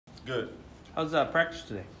good. How's practice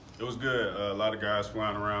today? It was good. A lot of guys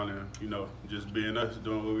flying around and, just being us,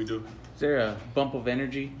 doing what we do. Is there a bump of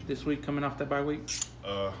energy this week coming off that bye week?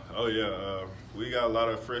 We got a lot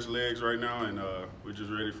of fresh legs right now, and we're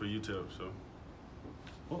just ready for UTEP. So,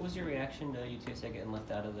 what was your reaction to UTSA getting left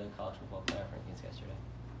out of the college football playoff rankings yesterday?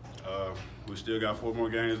 We still got 4 more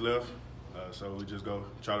games left, so we just go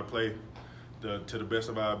try to play to the best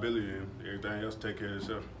of our ability, and everything else take care of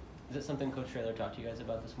itself. Is it something Coach Traylor talked to you guys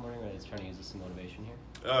about this morning, or is he trying to use this as motivation here?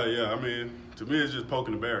 To me, it's just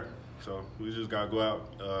poking the bear. So we just got to go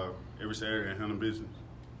out every Saturday and handle business.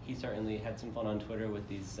 He certainly had some fun on Twitter with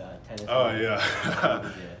these tennis. Oh,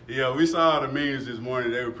 yeah. Yeah, we saw the memes this morning.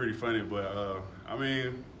 They were pretty funny. But,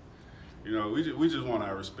 we just want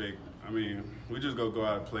our respect. We just go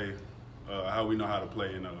out and play how we know how to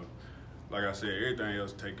play. And, like I said, everything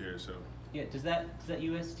else take care of itself. Yeah, does that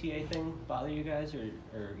USTA thing bother you guys, or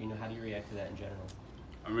how do you react to that in general?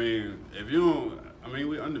 If you don't,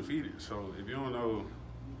 we're undefeated. So if you don't know,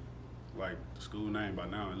 like, the school name by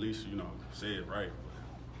now, at least, say it right.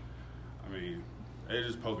 But, they're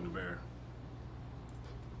just poking the bear.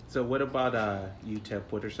 So what about UTEP?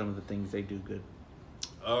 What are some of the things they do good?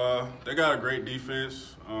 They got a great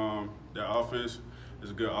defense. Their offense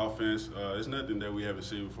is a good offense. It's nothing that we haven't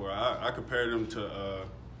seen before. I compare them to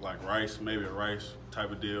like Rice, maybe a Rice type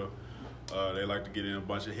of deal. They like to get in a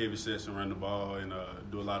bunch of heavy sets and run the ball and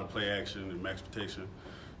do a lot of play action and max protection.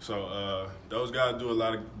 So those guys do a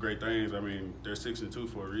lot of great things. They're 6-2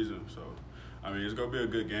 for a reason. So, it's going to be a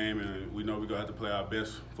good game, and we know we're going to have to play our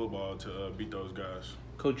best football to beat those guys.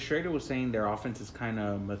 Coach Schrader was saying their offense is kind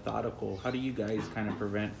of methodical. How do you guys kind of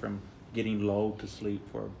prevent from getting lulled to sleep,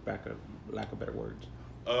 for lack of better words?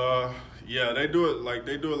 They do it.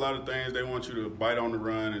 They do a lot of things. They want you to bite on the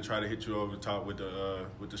run and try to hit you over the top with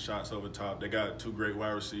the shots over the top. They got 2 great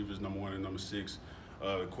wide receivers, number 1 and number 6.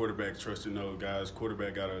 Quarterback trusting those guys.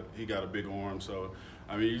 Quarterback got a big arm, so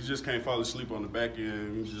you just can't fall asleep on the back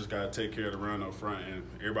end. You just gotta take care of the run up front, and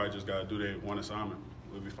everybody just gotta do their one assignment.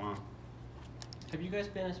 We'll be fine. Have you guys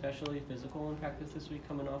been especially physical in practice this week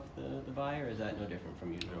coming off the bye, or is that no different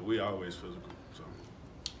from usual? Yeah, we always physical, so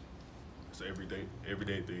it's an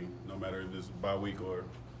everyday thing. No matter if it's bye week or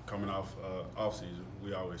coming off season,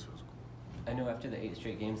 we always physical. I know after the 8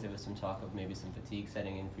 straight games, there was some talk of maybe some fatigue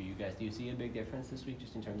setting in for you guys. Do you see a big difference this week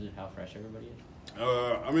just in terms of how fresh everybody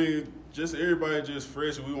is? Just everybody just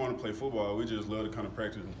fresh. We want to play football. We just love to kind of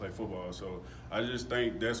practice and play football. So I just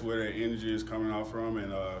think that's where that energy is coming out from.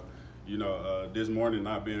 And, this morning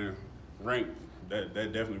not being ranked, that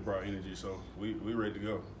definitely brought energy. So we ready to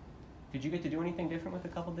go. Did you get to do anything different with a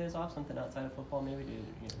couple days off, something outside of football maybe?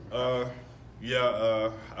 I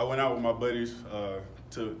went out with my buddies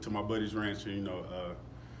to my buddy's ranch and,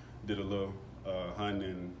 did a little hunting,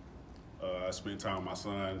 and I spent time with my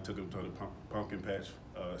son, took him to the pumpkin patch.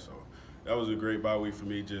 So that was a great bye week for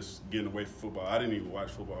me, just getting away from football. I didn't even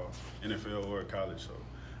watch football, NFL or college, so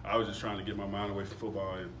I was just trying to get my mind away from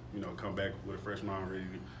football and, come back with a fresh mind ready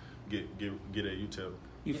to get at UTEP.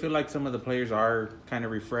 You feel like some of the players are kind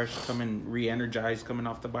of refreshed, re-energized coming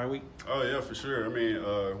off the bye week? Oh, yeah, for sure.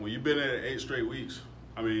 When you've been at it 8 straight weeks,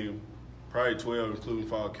 probably 12, including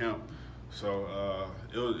fall camp. So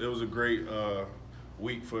it was a great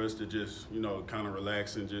week for us to just, kind of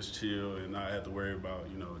relax and just chill and not have to worry about,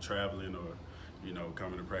 traveling or,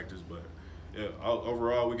 coming to practice. But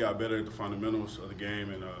overall, we got better at the fundamentals of the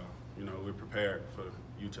game, and, we're prepared for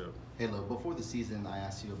UTEP. Hey, look, before the season, I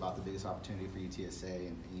asked you about the biggest opportunity for UTSA,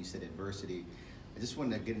 and you said adversity. I just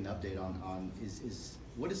wanted to get an update on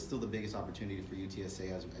what is still the biggest opportunity for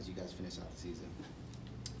UTSA as you guys finish out the season?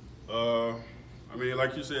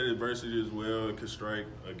 Like you said, adversity as well. It could strike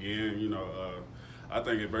again. I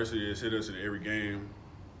think adversity has hit us in every game,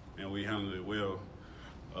 and we handled it well.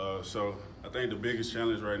 So I think the biggest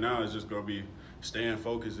challenge right now is just going to be staying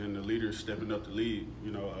focused and the leaders stepping up to lead.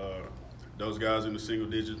 Those guys in the single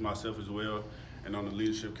digits, myself as well, and on the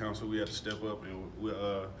leadership council, we had to step up, and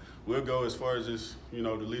we'll go as far as this, the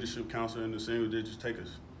leadership council and the single digits take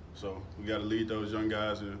us. So we got to lead those young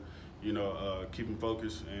guys and, keep them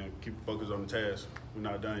focused and keep them focused on the task. We're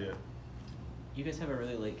not done yet. You guys have a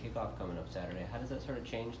really late kickoff coming up Saturday. How does that sort of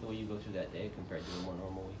change the way you go through that day compared to a more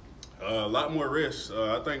normal week? A lot more rest.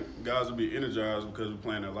 I think guys will be energized because we're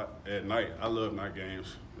playing at night. I love night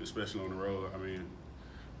games, especially on the road.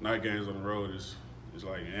 Night games on the road is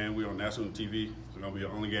like, and we're on national TV. It's going to be the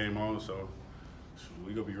only game on, so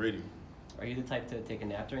we're going to be ready. Are you the type to take a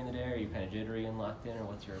nap during the day, or are you kind of jittery and locked in, or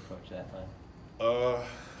what's your approach to that time?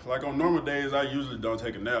 Like on normal days, I usually don't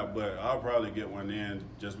take a nap, but I'll probably get one in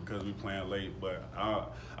just because we're playing late. But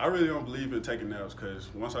I really don't believe in taking naps because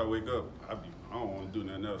once I wake up, I don't want to do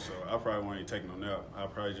nothing else. So I probably won't even take no nap. I'll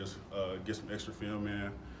probably just get some extra film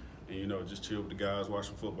in and, you know, just chill with the guys, watch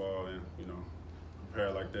some football and, you know,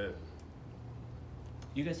 prepare like that.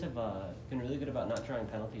 You guys have been really good about not drawing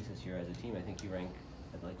penalties this year as a team. I think you rank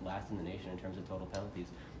at like last in the nation in terms of total penalties.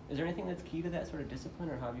 Is there anything that's key to that sort of discipline,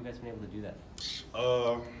 or how have you guys been able to do that?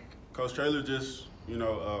 Coach Traylor just, you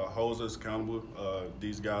know, holds us accountable.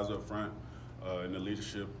 These guys up front in the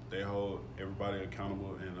leadership, they hold everybody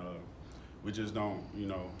accountable, and we just don't, you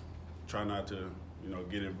know, try not to, you know,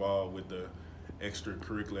 get involved with the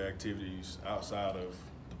extracurricular activities outside of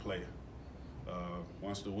the play.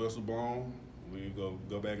 Once the whistle blown, we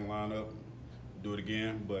go back and line up, do it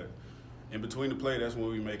again. But in between the play, that's when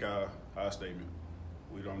we make our statement.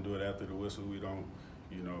 We don't do it after the whistle. We don't,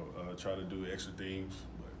 you know, try to do extra things.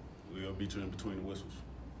 But we'll beat you in between the whistles.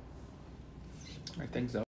 I think so.